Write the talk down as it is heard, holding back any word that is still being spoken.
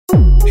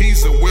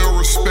He's a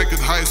well-respected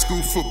high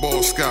school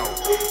football scout,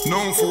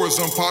 known for his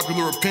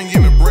unpopular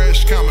opinion and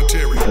brash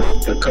commentary.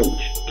 The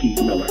coach, Keith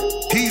Miller.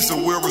 He's a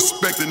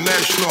well-respected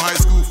national high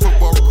school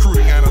football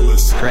recruiting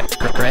analyst.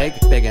 Greg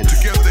Biggins.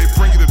 Together they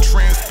bring you the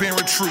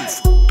transparent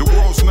truth, the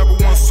world's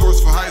 #1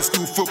 source for high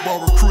school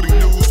football recruiting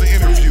news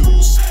and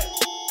interviews.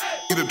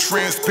 The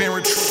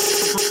transparent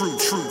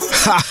truth.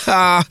 Ha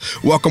ha!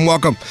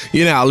 Welcome.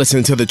 You're now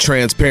listening to the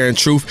Transparent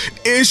Truth.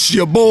 It's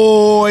your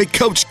boy,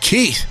 Coach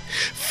Keith.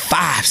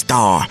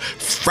 5-Star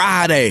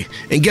Friday.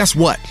 And guess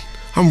what?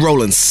 I'm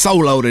rolling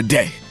solo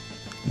today.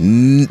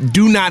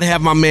 Do not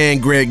have my man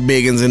Greg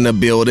Biggins in the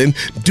building.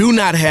 Do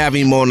not have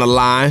him on the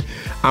line.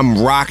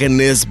 I'm rocking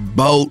this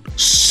boat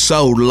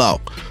solo.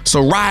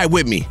 So ride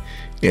with me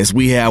as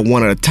we have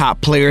one of the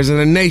top players in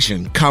the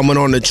nation coming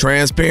on the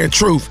Transparent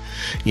Truth.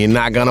 You're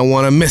not going to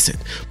want to miss it.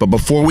 But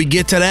before we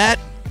get to that,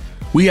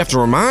 we have to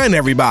remind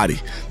everybody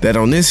that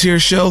on this here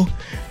show,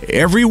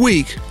 every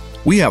week,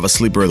 we have a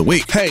Sleeper of the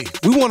Week. Hey,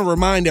 we want to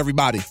remind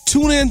everybody,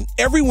 tune in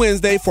every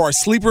Wednesday for our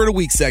Sleeper of the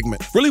Week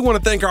segment. Really want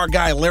to thank our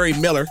guy, Larry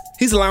Miller.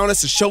 He's allowing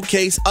us to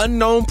showcase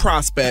unknown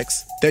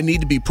prospects that need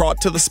to be brought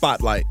to the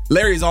spotlight.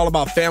 Larry is all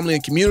about family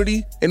and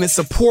community, and his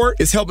support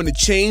is helping to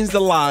change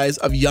the lives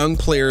of young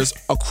players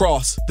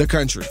across the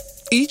country.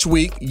 Each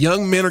week,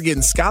 young men are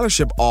getting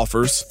scholarship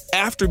offers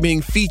after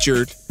being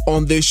featured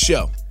on this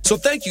show. So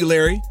thank you,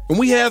 Larry. When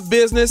we have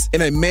business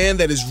and a man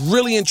that is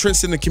really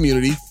entrenched in the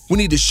community, we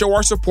need to show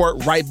our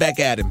support right back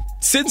at him.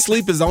 Sit and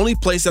Sleep is the only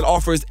place that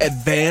offers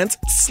advanced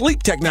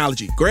sleep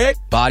technology. Greg?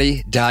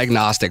 Body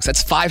Diagnostics.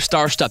 That's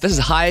 5-star stuff. This is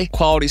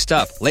high-quality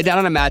stuff. Lay down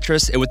on a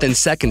mattress, and within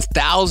seconds,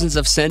 thousands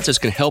of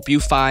sensors can help you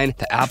find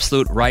the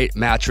absolute right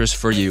mattress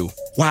for you.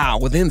 Wow,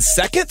 within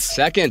seconds?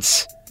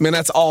 Seconds. Man,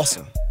 that's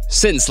awesome.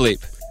 Sit and Sleep.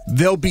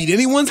 They'll beat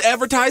anyone's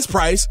advertised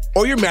price,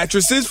 or your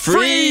mattress is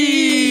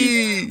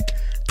free.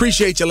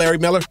 Appreciate you, Larry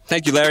Miller.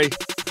 Thank you, Larry.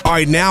 All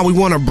right, now we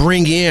want to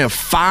bring in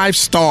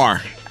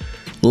 5-star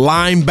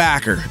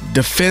linebacker,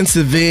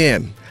 defensive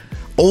end,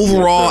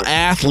 overall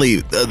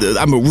athlete,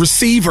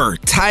 receiver,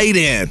 tight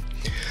end,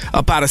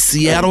 up out of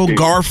Seattle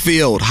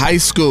Garfield High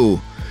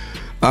School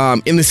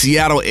in the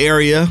Seattle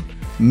area,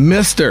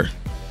 Mr.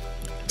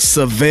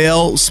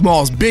 Savell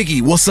Smalls.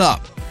 Biggie, what's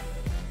up?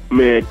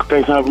 Man,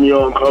 thanks for having me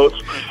on, Coach.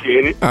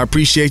 Appreciate it. I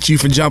appreciate you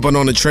for jumping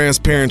on the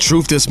Transparent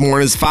Truth this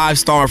morning. It's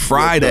 5-Star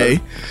Friday.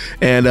 Yes,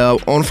 and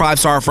on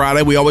 5-Star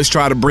Friday, we always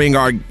try to bring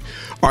our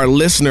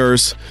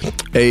listeners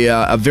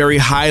a very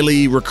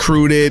highly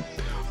recruited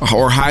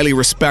or highly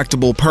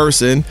respectable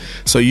person.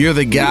 So you're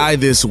the guy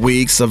this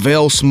week,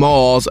 Savell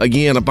Smalls,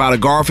 again, about a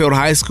Garfield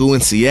High School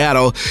in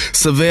Seattle.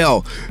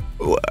 Savell,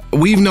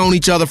 we've known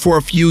each other for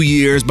a few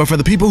years, but for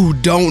the people who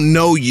don't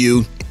know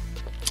you,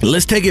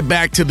 let's take it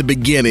back to the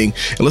beginning,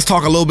 and let's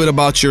talk a little bit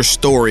about your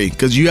story,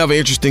 because you have an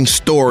interesting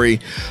story,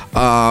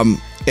 and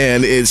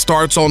it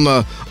starts on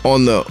the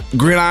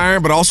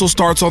gridiron, but also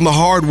starts on the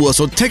hardwood.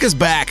 So take us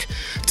back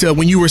to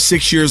when you were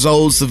 6 years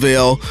old,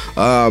 Savell.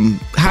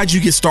 How'd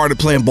you get started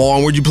playing ball,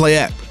 and where'd you play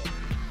at?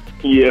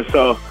 Yeah,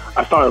 so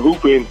I started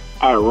hooping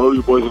at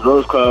Rotary Boys and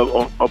Girls Club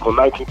up on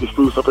 19th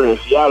Street up here in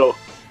Seattle.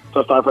 So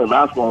I started playing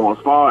basketball when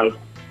I was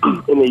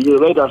 5. And a year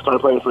later, I started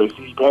playing for the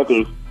City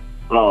Panthers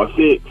when I was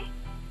 6.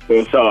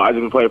 And so I've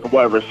been playing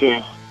football ever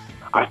since.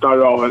 I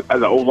started off as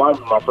an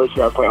O-lineman. My first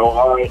year I was playing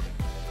O-line.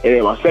 And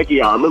then my second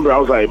year, I remember I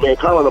was like, man,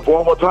 can I run the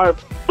ball one time?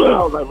 I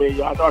was like, man,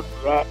 yeah, I know I can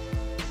do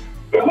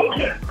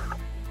that.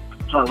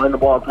 Trying to run the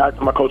ball in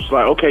practice. My coach was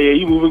like, okay, yeah,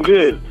 you moving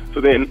good.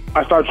 So then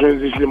I started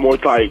transitioning more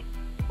to like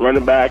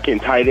running back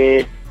and tight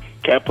end,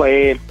 kept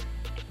playing.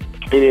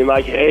 And then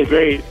like in 8th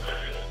grade,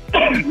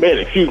 in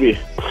the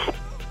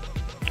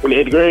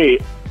 8th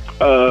grade,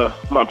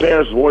 my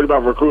parents were worried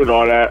about recruiting and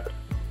all that.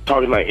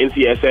 Talking like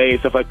NCSA and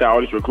stuff like that, all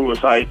these recruiting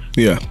sites.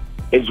 Yeah.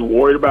 And just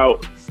worried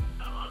about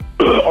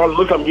all the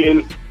looks I'm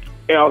getting.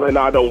 And I was like,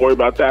 nah, don't worry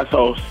about that.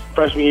 So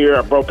freshman year,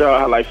 I broke out,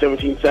 had like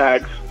 17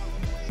 sacks.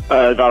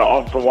 Got an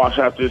offer from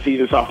Washington after the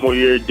season. Sophomore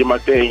year, did my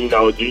thing.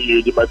 Junior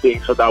year, did my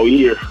thing. So that was a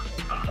year.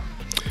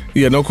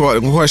 Yeah, no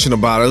question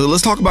about it.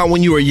 Let's talk about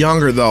when you were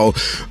younger, though.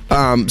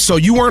 So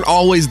you weren't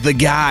always the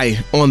guy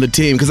on the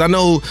team, because I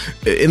know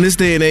in this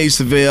day and age,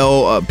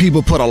 Savell,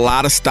 people put a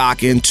lot of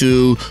stock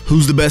into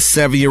who's the best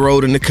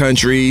 7-year-old in the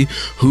country,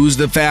 who's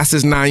the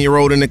fastest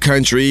 9-year-old in the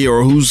country,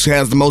 or who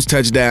has the most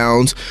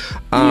touchdowns.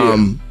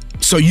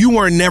 So you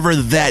were never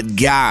that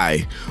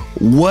guy.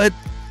 What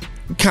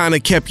kind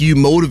of kept you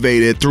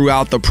motivated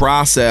throughout the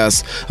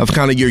process of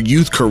kind of your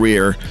youth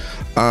career?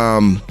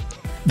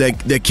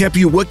 That kept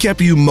you, what kept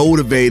you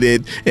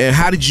motivated, and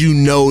how did you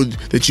know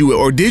that you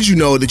were going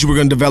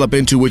to develop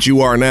into what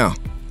you are now?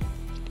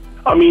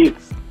 I mean,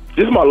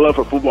 this is my love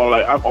for football.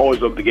 Like, I've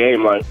always loved the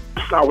game. Like,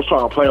 I was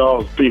trying to play when I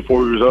was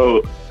 3-4 years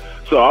old.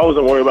 So I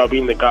wasn't worried about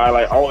being the guy.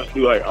 Like, I always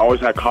knew, like, I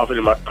always had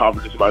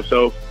confidence in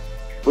myself,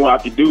 what I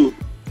could do.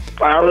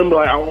 Like, I remember,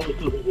 like, I always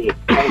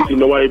see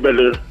nobody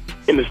better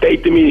in the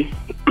state than me,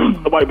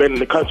 nobody better in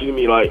the country than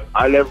me. Like,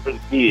 I never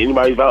needed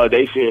anybody's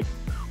validation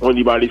or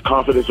anybody's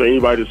confidence or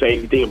anybody to say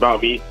anything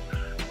about me.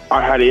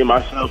 I had it in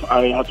myself.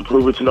 I didn't have to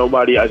prove it to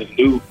nobody. I just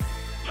knew.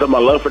 So my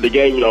love for the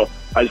game, you know,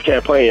 I just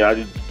kept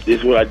playing. This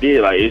is what I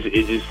did. Like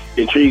it just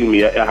intrigued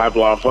me. I have a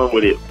lot of fun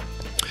with it.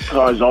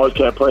 So I just always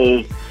kept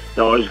playing. You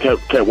know, I just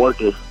kept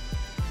working.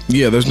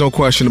 Yeah, there's no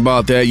question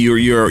about that.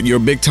 You're a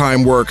big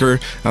time worker.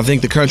 I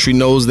think the country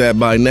knows that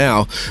by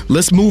now.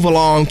 Let's move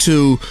along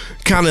to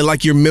kind of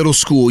like your middle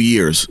school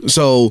years.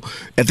 So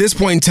at this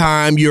point in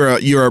time,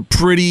 you're a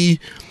pretty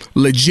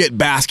legit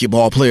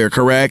basketball player,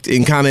 correct?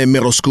 And kind of in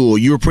middle school,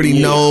 you were pretty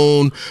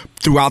known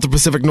throughout the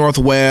Pacific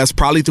Northwest,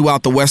 probably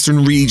throughout the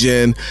Western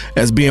region,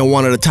 as being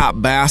one of the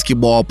top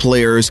basketball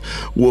players.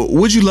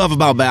 What'd you love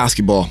about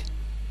basketball?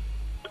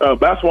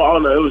 Basketball, I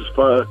don't know, it was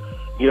fun.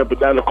 Get up and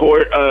down the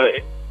court.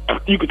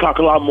 You could talk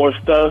a lot more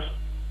stuff.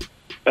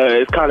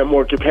 It's kind of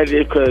more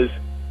competitive because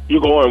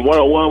you're going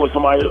one-on-one with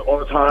somebody all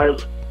the time.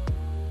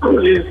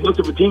 It's less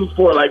of a team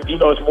sport, like, you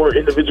know, it's more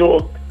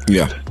individual.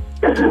 Yeah.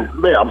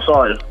 Man, I'm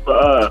sorry.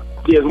 But,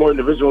 it's more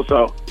individual,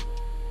 so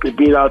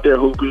being out there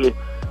hooping, you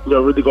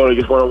know, really going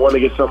against one-on-one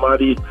against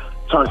somebody,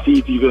 trying to see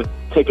if you could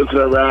take them to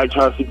the rack,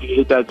 trying to see if you could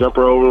hit that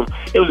jumper over them.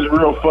 It was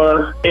real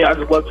fun. And I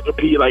just love to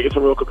compete. Like, it's a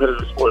real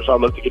competitive sport, so I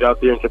love to get out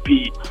there and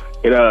compete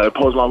and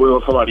impose my will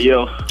on somebody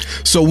else.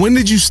 So when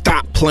did you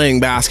stop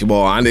playing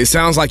basketball? And it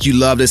sounds like you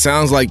loved it. It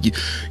sounds like,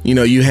 you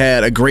know, you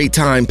had a great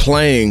time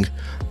playing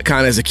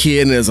kind of as a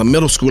kid and as a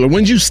middle schooler.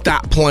 When did you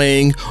stop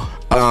playing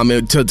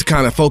to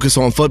kind of focus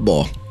on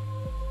football?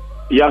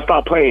 Yeah, I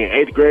stopped playing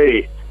in 8th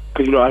grade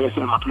because, you know, like I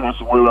said, my parents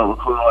were worried about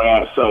recruiting all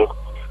that, so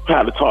I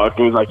had to talk.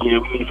 It was like, yeah,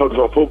 we need to focus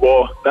on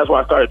football. That's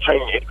why I started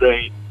training in 8th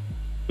grade.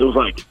 It was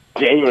like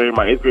January of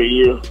my 8th grade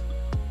year.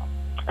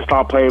 I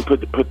stopped playing, put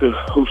the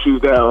hoop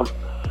shoes down,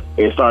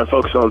 and started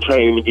focusing on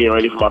training and getting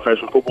ready for my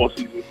freshman football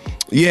season.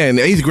 Yeah, in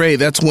 8th grade,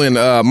 that's when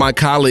my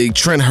colleague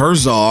Trent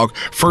Herzog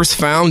first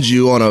found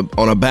you on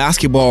a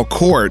basketball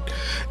court,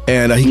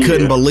 and he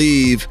couldn't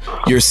believe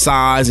your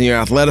size and your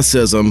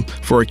athleticism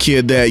for a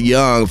kid that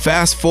young.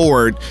 Fast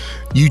forward,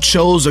 you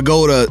chose to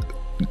go to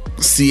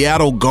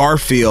Seattle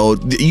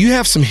Garfield. You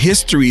have some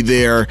history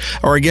there,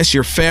 or I guess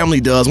your family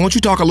does. Why don't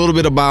you talk a little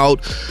bit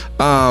about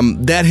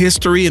that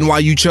history and why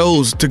you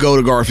chose to go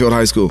to Garfield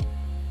High School?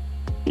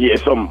 Yeah,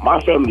 so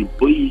my family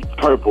bleeds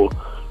purple.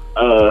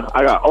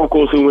 I got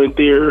uncles who went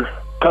there,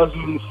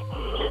 cousins,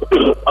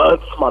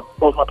 aunts.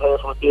 Both my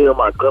parents went there.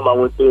 My grandma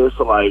went there.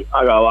 So, like,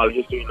 I got a lot of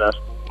history in that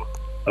school.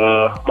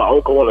 My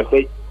uncle won a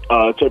state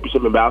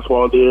championship in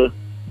basketball there.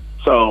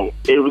 So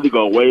it really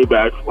goes way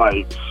back,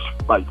 like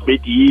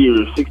 50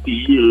 years, 60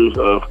 years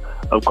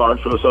of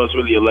Garfield. So it's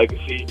really a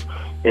legacy.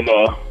 And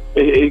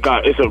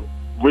it's a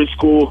rich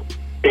school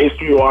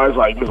history-wise.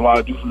 Like, there's a lot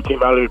of dudes who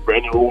came out of it.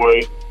 Brandon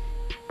Roy.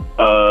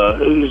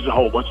 There's a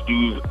whole bunch of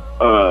dudes.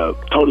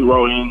 Tony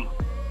Rowan,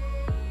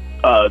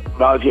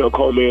 Valentino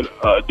Coleman,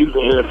 dudes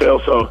in the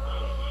NFL. So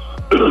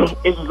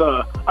it's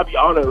just, I'd be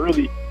honored,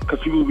 really, because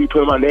people would be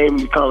putting my name in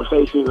the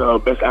conversation.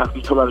 Best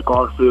athlete come out of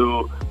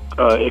Garfield.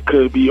 It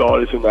could be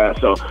all this and that.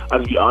 So I'd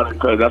just be honored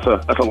because that's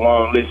a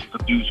long list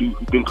of dudes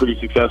who've been pretty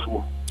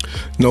successful.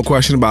 No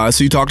question about it.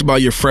 So you talked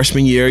about your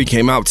freshman year. You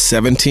came out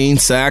 17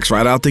 sacks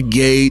right out the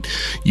gate.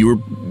 You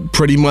were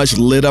pretty much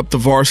lit up the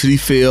varsity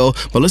field.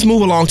 But let's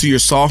move along to your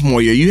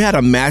sophomore year. You had a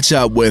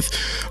matchup with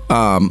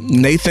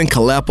Nathan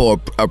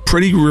Kalepo, a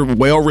pretty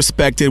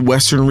well-respected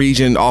Western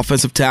Region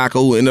offensive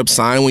tackle who ended up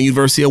signing with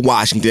University of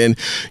Washington.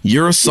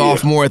 You're a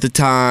sophomore at the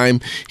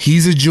time.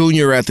 He's a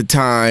junior at the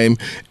time.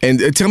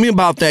 And tell me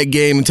about that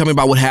game and tell me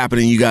about what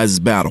happened in you guys'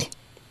 battle.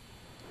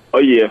 Oh,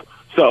 yeah.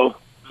 So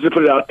just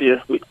put it out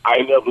there, I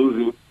ended up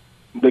losing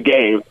the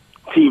game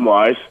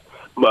team-wise.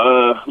 But,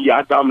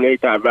 I dominated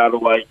that battle.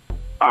 Like,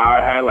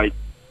 I had,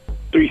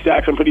 3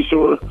 sacks, I'm pretty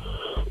sure.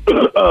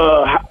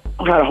 I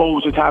had a whole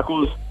bunch of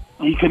tackles.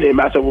 He couldn't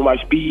match up with my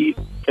speed,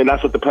 and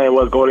that's what the plan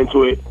was going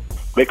into it.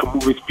 Make him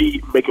move his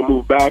feet, make him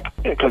move back,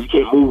 because he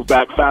can't move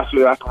back faster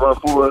than I can run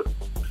forward.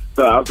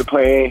 So that was the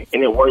plan,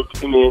 and it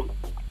worked. And then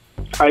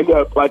I ended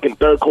up, in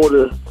third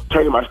quarter,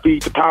 turning my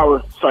speed to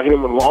power, so I hit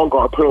him with a long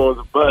guard, put him on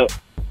the butt.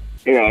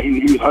 Yeah, he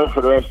was hurt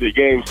for the rest of the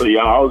game. So,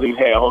 I was in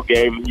the whole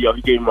game.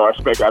 He gave me my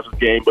respect after the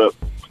game. But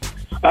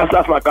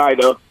that's my guy,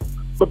 though.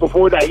 But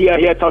before that, he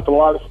had talked a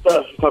lot of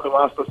stuff. He talked a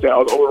lot of stuff that I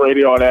was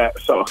overrated, all that.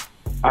 So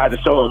I had to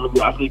show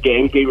him after the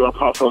game. He gave me my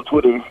props on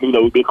Twitter.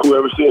 We've been cool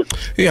ever since.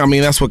 Yeah, I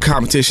mean, that's what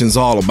competition's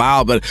all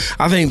about. But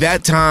I think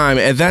at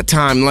that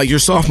time, like your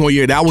sophomore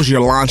year, that was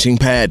your launching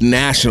pad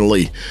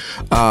nationally.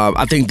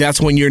 I think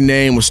that's when your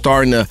name was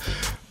starting to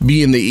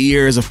be in the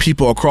ears of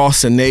people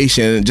across the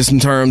nation, just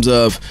in terms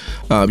of,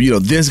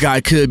 this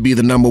guy could be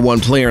the number one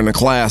player in the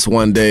class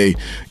one day.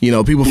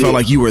 People felt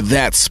like you were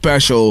that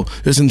special,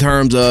 just in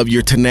terms of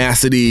your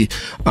tenacity,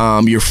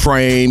 your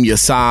frame, your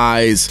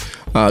size,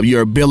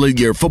 your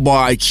ability, your football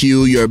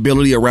IQ, your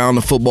ability around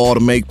the football to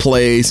make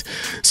plays.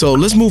 So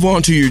let's move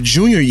on to your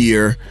junior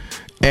year.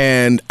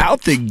 And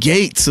out the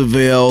gate,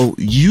 Savell,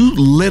 you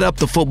lit up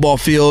the football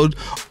field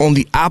on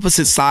the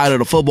opposite side of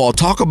the football.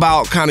 Talk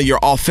about kind of your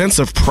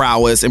offensive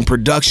prowess and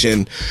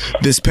production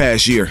this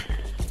past year.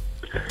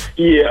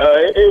 Yeah,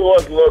 it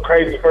was a little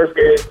crazy. First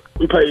game,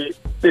 we played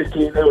this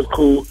team. It was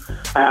cool.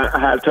 I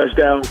had a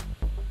touchdown.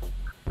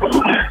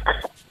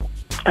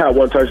 I had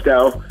 1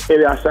 touchdown.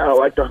 And then I sat out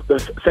like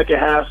the second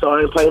half, so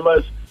I didn't play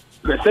much.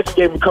 The second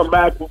game we come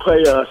back, we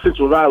play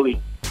Central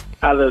Valley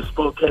out of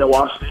Spokane,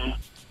 Washington.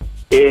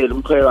 And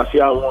we played at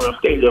Seattle Memorial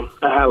Stadium.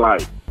 I had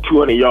like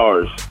 200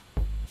 yards.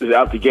 Just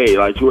out the gate,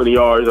 like 200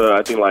 yards,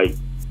 I think like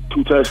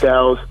 2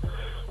 touchdowns.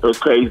 It was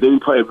crazy. Then we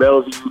played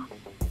Bellevue.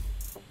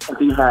 I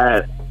think I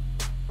had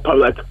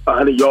probably like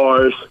 100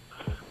 yards,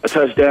 a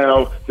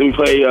touchdown. Then we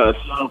played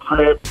Seattle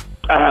Prep.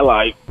 I had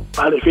like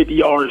 150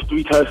 yards,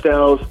 3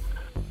 touchdowns.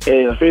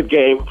 And the 5th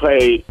game, we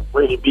played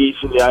Rainy Beach,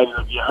 and I ended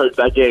up getting hurt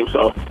that game.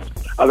 So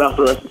I was out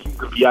for the rest of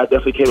the season. I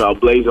definitely came out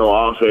blazing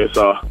on offense.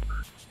 So.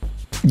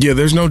 Yeah,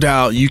 there's no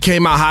doubt. You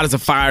came out hot as a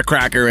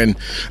firecracker, and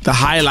the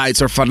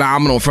highlights are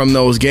phenomenal from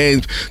those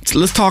games. So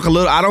let's talk a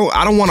little. I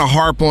don't want to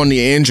harp on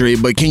the injury,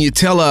 but can you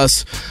tell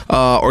us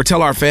or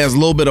tell our fans a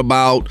little bit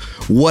about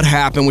what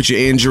happened with your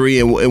injury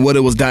and what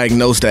it was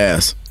diagnosed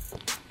as?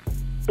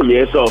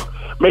 Yeah, so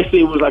basically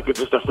it was like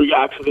just a freak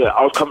accident.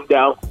 I was coming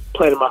down,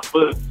 planting my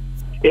foot.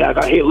 Yeah, I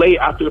got hit late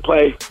after the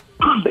play.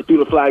 They threw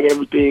the flag and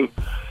everything.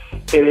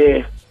 And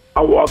then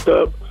I walked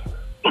up,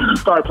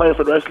 started playing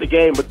for the rest of the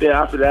game. But then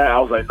after that, I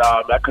was like,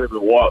 nah, I couldn't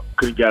even walk.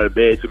 Couldn't get out of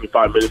bed. It took me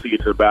 5 minutes to get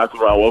to the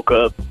bathroom. I woke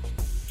up.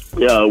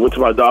 Yeah, went to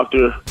my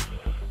doctor.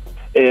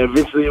 And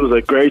eventually it was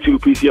a grade 2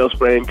 PCL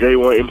sprain, grade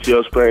 1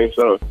 MCL sprain.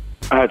 So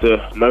I had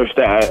to nurse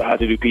that. I had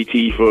to do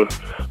PT for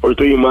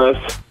 3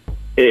 months.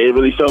 It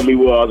really showed me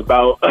what I was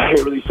about.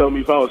 It really showed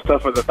me if I was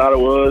tough as I thought it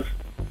was.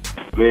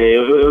 Man,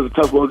 it was a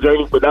tough little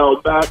journey, but now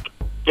I'm back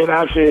in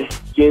action,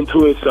 getting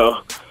to it,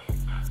 so.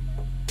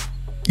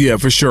 Yeah,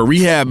 for sure.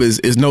 Rehab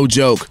is no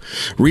joke.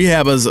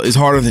 Rehab is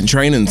harder than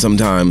training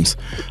sometimes.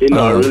 It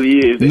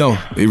really is. No,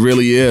 it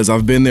really is.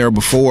 I've been there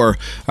before.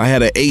 I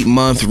had an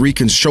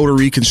 8-month shoulder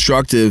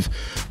reconstructive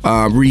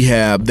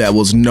rehab that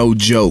was no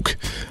joke.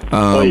 You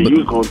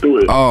was going through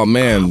it. Oh,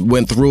 man,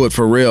 went through it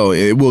for real.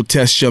 It will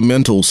test your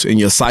mentals and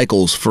your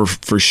cycles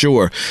for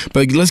sure.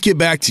 But let's get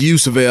back to you,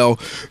 Savell.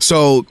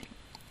 So,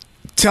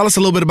 tell us a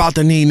little bit about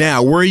the knee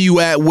now. Where are you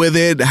at with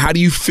it? How do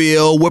you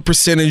feel? What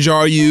percentage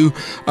are you?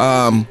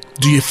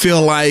 Do you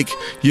feel like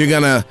you're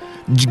going to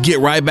get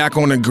right back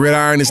on the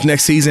gridiron this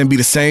next season and be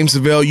the same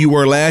Savell you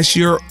were last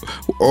year?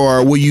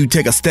 Or will you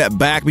take a step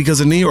back because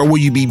of knee? Or will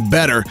you be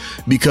better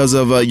because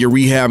of your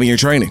rehab and your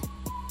training?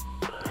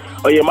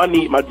 Oh, yeah, my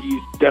knee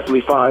is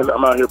definitely fine.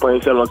 I'm out here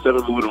playing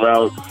 7-on-7, moving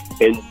around,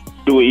 and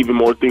doing even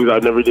more things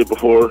I've never did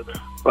before.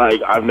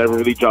 Like, I've never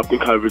really dropped in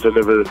coverage. I've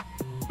never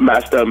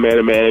matched up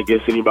man-to-man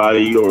against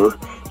anybody or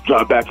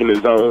drop back in the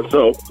zone.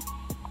 So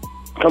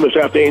coming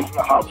straight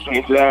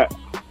into that,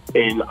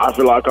 and I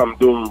feel like I'm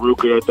doing real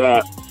good at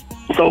that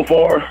so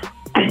far.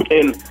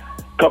 And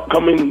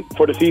coming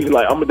for the season,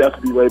 like, I'm going to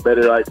definitely be way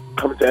better. Like,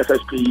 coming to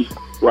SSP,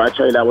 where I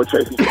train out with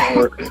Tracy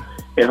Ford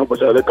and a whole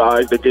bunch of other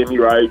guys that get me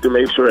right to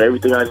make sure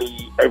everything I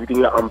need,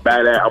 everything that I'm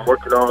bad at, I'm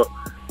working on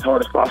as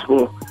hard as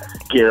possible,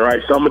 getting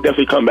right. So I'm going to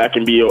definitely come back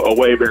and be a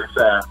way better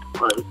staff.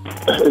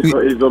 It's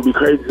going to be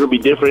crazy. It's going to be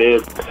different.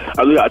 And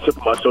I really got a chip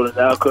on my shoulder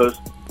now because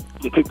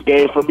he took the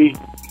game from me.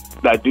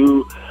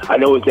 I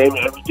know his name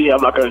and everything.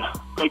 I'm not going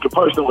to make it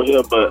personal with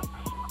him, but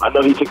I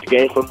know he took the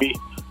game from me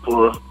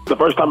for the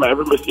first time I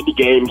ever missed any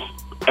games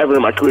ever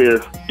in my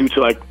career due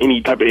to, like,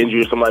 any type of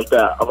injury or something like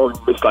that. I've only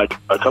missed, like,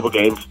 a couple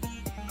games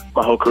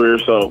my whole career,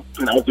 so,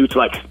 and that was due to,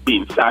 like,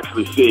 being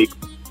actually sick.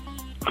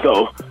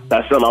 So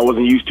that's something I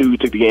wasn't used to. He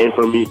took the game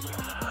from me.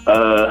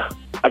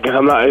 I guess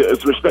I'm not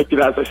as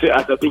respected as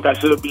I think I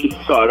should be,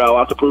 so I got a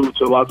lot to prove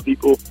to a lot of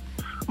people.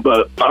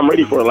 But I'm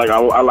ready for it. Like,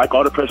 I like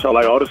all the pressure. I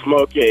like all the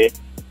smoke. And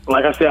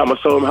like I said, I'm going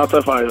to show them how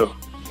tough I am.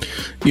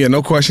 Yeah,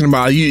 no question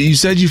about it. You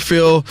said you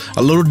feel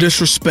a little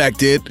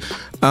disrespected.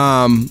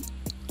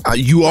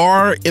 You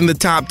are in the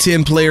top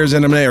 10 players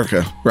in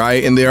America,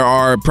 right? And there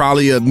are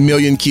probably 1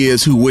 million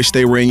kids who wish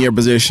they were in your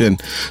position.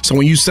 So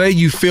when you say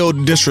you feel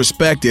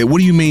disrespected, what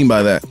do you mean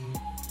by that?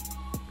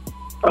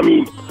 I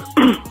mean,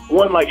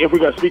 one, like, if we're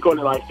going to speak on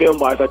it, like,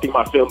 film-wise, I think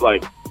my film's,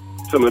 like,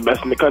 some of the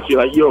best in the country.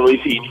 Like, you don't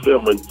really see any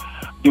film when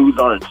dudes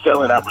are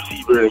excelling at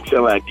receiver and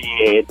excelling at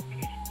D-end,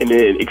 and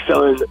then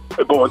excelling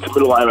going to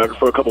middle linebacker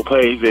for a couple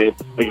plays and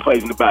making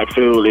plays in the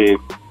backfield,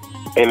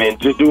 and then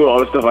just doing all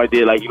the stuff I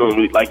did. Like, you don't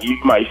really, like, you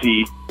might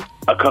see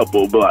a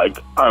couple, but, like,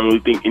 I don't really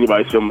think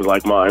anybody's film is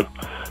like mine.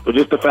 But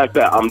just the fact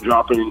that I'm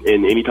dropping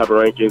in any type of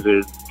rankings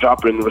or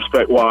dropping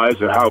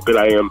respect-wise or how good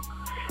I am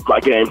my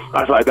game,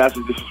 I feel like that's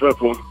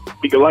disrespectful.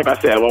 Because, like I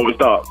said, I've always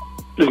thought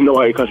there's no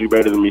other country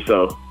better than me.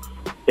 So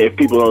if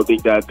people don't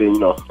think that, then, you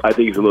know, I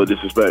think it's a little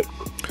disrespect.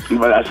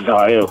 But that's just how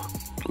I am.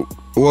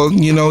 Well,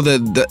 you know,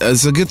 that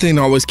it's a good thing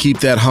to always keep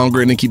that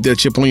hunger and keep that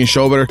chip on your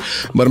shoulder.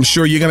 But I'm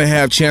sure you're going to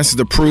have chances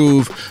to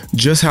prove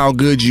just how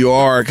good you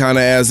are kind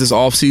of as this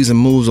offseason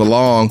moves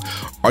along.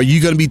 Are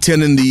you going to be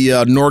attending the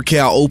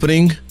NorCal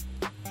opening?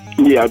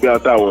 Yeah, I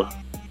got that one.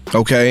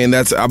 Okay, and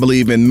that's, I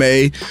believe, in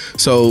May.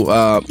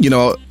 So, you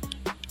know,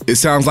 it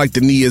sounds like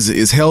the knee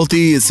is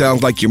healthy. It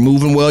sounds like you're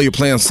moving well. You're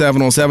playing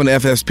 7-on-7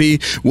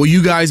 FSP. Will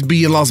you guys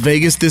be in Las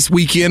Vegas this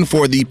weekend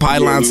for the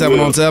Pylon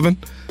 7-on-7?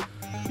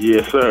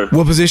 Yes, sir.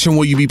 What position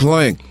will you be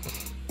playing?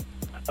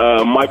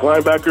 Mike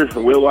linebacker,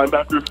 Will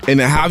linebacker. And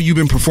how have you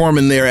been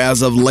performing there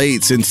as of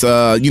late? Since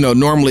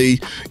normally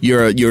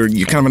you're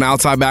kind of an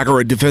outside backer or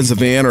a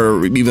defensive end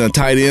or even a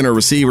tight end or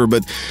receiver,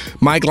 but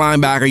Mike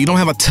linebacker, you don't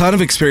have a ton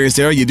of experience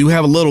there. You do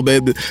have a little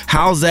bit. But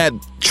how's that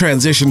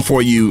transition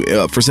for you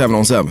for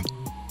 7-on-7?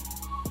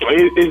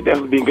 It's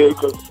definitely been good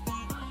because,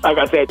 like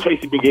I said,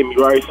 Tracy been getting me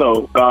right,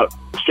 so got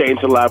straight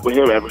into the lab with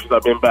him ever since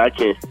I've been back,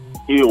 and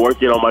he been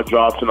working on my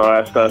drops and all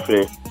that stuff,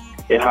 and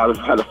how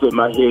to flip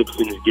my hips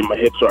and just get my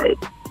hips right.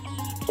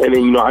 And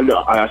then,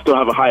 I still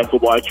have a high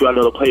football IQ. I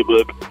know the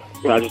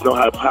playbook. I just know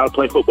how to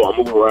play football,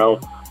 move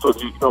around. So,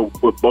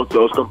 with both of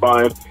those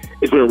combined,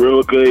 it's been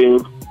real good.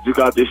 And just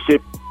got this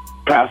shit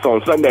passed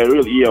on Sunday,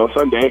 on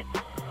Sunday.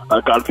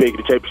 I got to take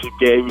the championship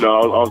game.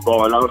 I was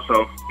balling out.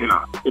 So,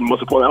 and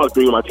most importantly, I was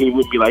bringing my team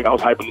with me. Like, I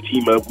was hyping the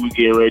team up. We was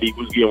getting ready.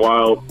 We was getting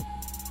wild.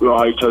 We all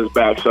had each other's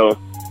back. So,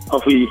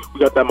 hopefully, we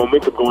got that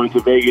momentum going to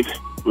Vegas.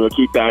 We'll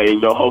keep that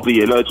and,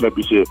 hopefully another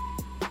championship.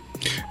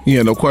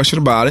 Yeah, no question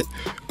about it.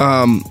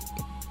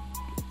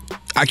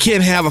 I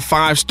can't have a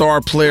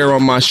 5-star player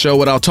on my show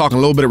without talking a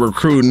little bit of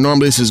recruiting.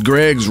 Normally, this is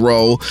Greg's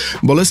role,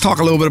 but let's talk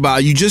a little bit about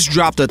it. You just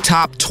dropped a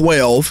top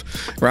 12,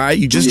 right?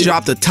 You just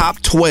dropped a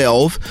top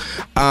 12.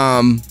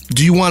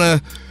 Do you want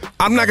to –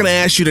 I'm not going to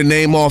ask you to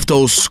name off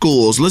those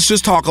schools. Let's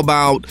just talk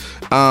about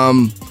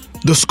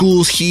the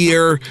schools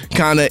here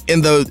kind of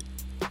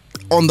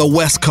on the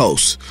West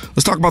Coast.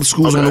 Let's talk about the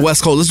schools on the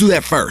West Coast. Let's do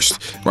that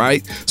first,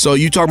 right? So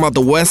you talk about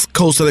the West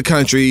Coast of the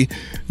country.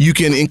 You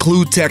can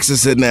include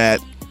Texas in that,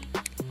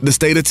 the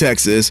state of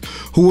Texas.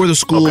 Who are the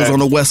schools on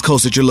the West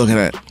Coast that you're looking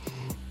at?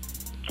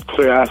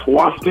 So that's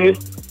Washington,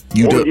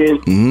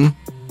 Oregon,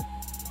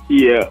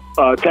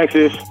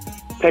 Texas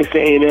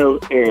A&M,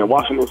 and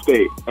Washington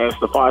State. That's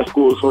the 5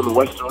 schools from the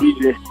Western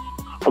region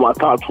on my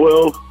top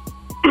 12.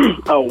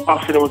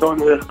 Washington was on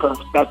there because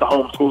that's the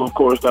home school, of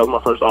course. That was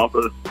my first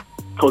offer.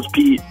 Coach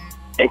Pete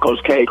and Coach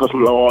K, Coach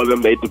Malone, all of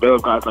them, they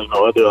develop guys like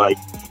no other. Like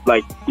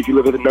if you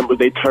look at the numbers,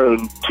 they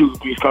turn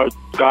 2-3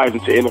 guys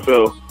into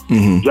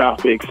NFL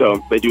draft picks.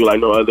 So they do like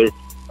no other.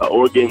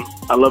 Oregon,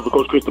 I love the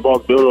Coach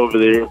Cristobal's build over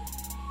there.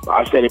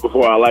 I've said it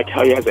before. I like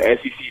how he has an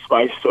SEC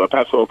spice to a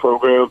Pac-12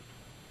 program,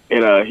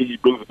 and he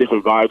just brings a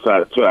different vibe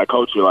to that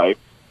culture. Like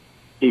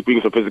he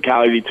brings some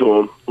physicality to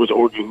him, which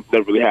Oregon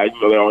never really had.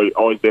 They're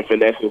always been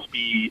finesse and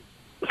speed.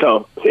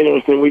 So it's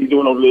interesting what he's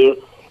doing over there.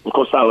 And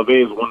Coach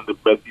Salave is one of the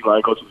best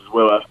D-line coaches as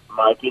well, in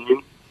my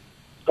opinion.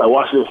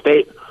 Washington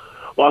State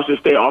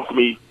offered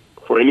me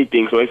for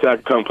anything, so they said I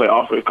could come play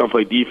offense, come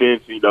play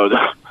defense,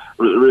 just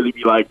really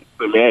be like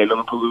the man on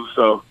the Palouse,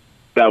 so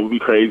that would be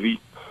crazy.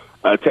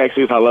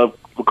 Texas, I love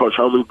what Coach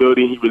Herman's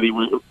building. He really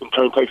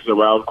turned Texas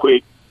around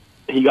quick.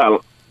 He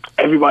got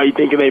everybody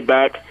thinking they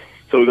back,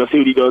 so we're going to see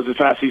what he does this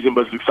past season,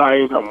 but it's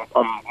exciting.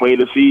 I'm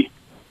waiting to see.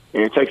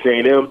 And Texas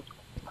A&M,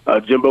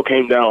 Jimbo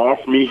came down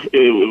off me.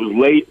 It was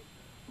late.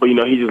 But, he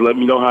just let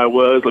me know how it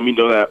was, let me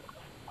know that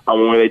I'm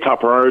one of their top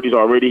priorities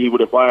already. He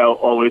wouldn't fly out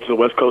all the way to the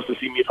West Coast to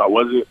see me if I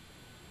wasn't.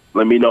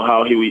 Let me know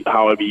how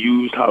I'd be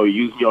used, how he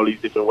used me all these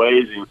different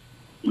ways. And,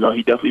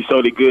 he definitely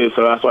showed it good.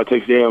 So that's why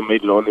Texas A&M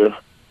made it on there.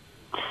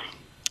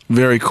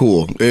 Very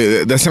cool.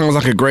 That sounds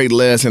like a great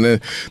list.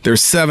 And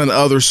there's 7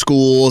 other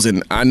schools,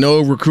 and I know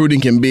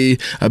recruiting can be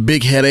a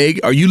big headache.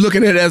 Are you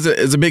looking at it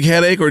as a big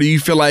headache, or do you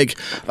feel like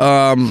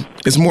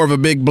it's more of a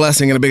big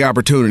blessing and a big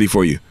opportunity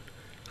for you?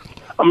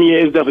 I mean,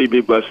 it's definitely a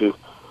big blessing.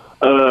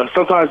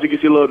 Sometimes it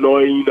gets a little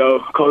annoying,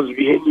 coaches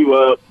be hitting you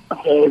up,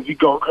 fans be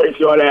going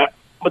crazy, all that.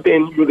 But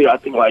then really, I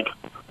think,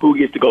 who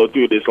gets to go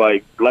through this?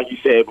 Like you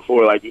said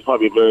before, there's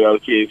probably a million other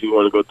kids who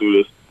want to go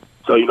through this.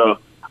 So,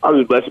 I'm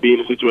just blessed to be in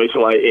a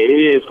situation and it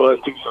is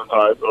fun too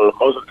sometimes, or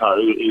most of the time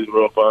it is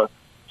real fun.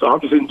 So I'm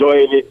just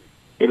enjoying it,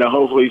 and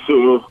hopefully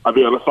soon I'll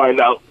be able to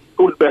find out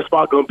who the best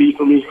spot going to be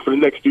for me for the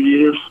next 2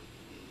 years.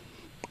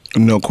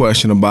 No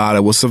question about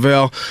it. Well,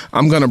 Savell,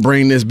 I'm going to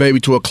bring this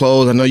baby to a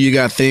close. I know you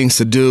got things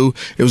to do.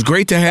 It was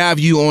great to have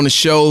you on the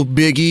show,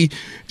 Biggie.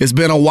 It's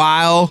been a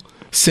while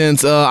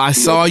since I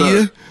saw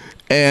you.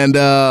 And,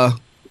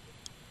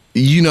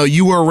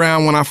 you were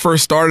around when I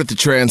first started The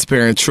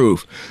Transparent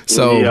Truth.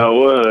 So, yeah, I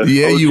was.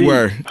 Yeah, you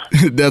were.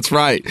 That's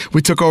right.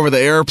 We took over the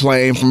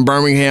airplane from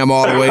Birmingham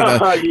all the way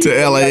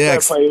to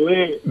LAX.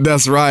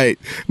 That's right.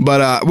 But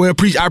I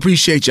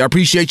appreciate you. I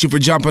appreciate you for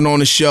jumping on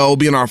the show,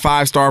 being our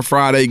 5-Star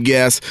Friday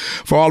guest.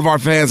 For all of our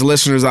fans and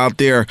listeners out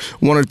there,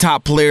 one of the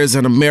top players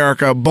in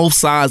America, both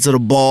sides of the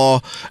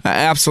ball, an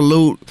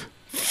absolute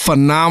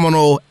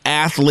phenomenal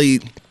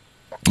athlete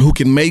who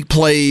can make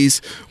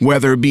plays,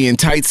 whether it be in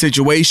tight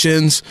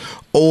situations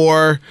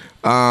or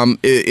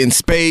in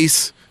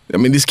space. I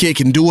mean, this kid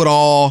can do it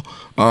all,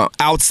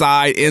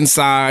 outside,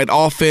 inside,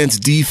 offense,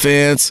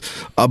 defense,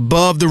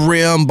 above the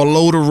rim,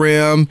 below the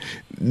rim.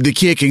 The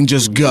kid can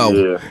just go.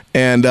 Yeah.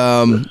 And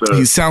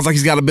he sounds like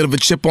he's got a bit of a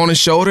chip on his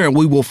shoulder, and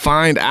we will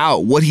find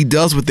out what he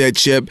does with that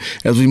chip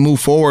as we move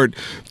forward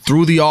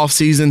through the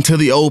offseason to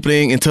the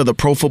opening and to the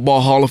Pro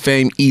Football Hall of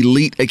Fame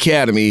Elite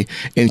Academy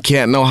in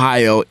Canton,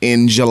 Ohio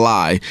in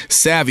July.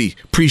 Savvy,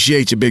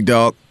 appreciate you, big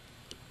dog.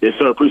 Yes,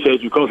 sir.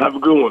 Appreciate you, Coach. Have a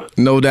good one.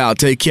 No doubt.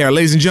 Take care.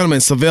 Ladies and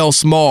gentlemen, Savell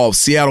Small,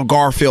 Seattle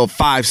Garfield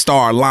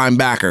 5-star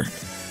linebacker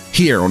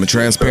here on The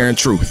Transparent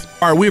Truth.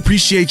 All right, we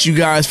appreciate you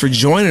guys for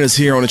joining us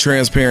here on The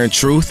Transparent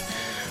Truth.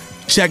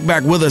 Check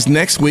back with us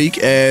next week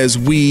as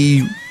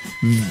we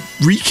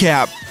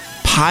recap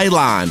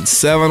Pylon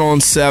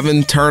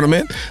 7-on-7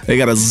 tournament. They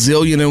got a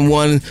zillion and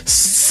one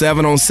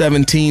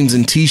 7-on-7 teams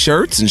in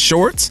t-shirts and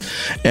shorts,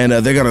 and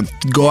they're going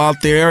to go out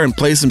there and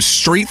play some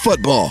street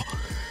football.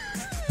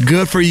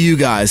 Good for you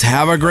guys.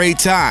 Have a great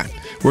time.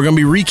 We're going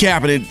to be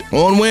recapping it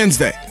on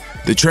Wednesday.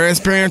 The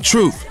Transparent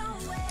Truth.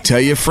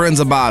 Tell your friends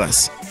about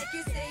us.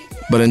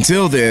 But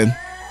until then,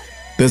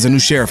 there's a new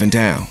sheriff in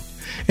town,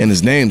 and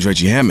his name's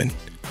Reggie Hammond.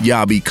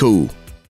 Y'all be cool.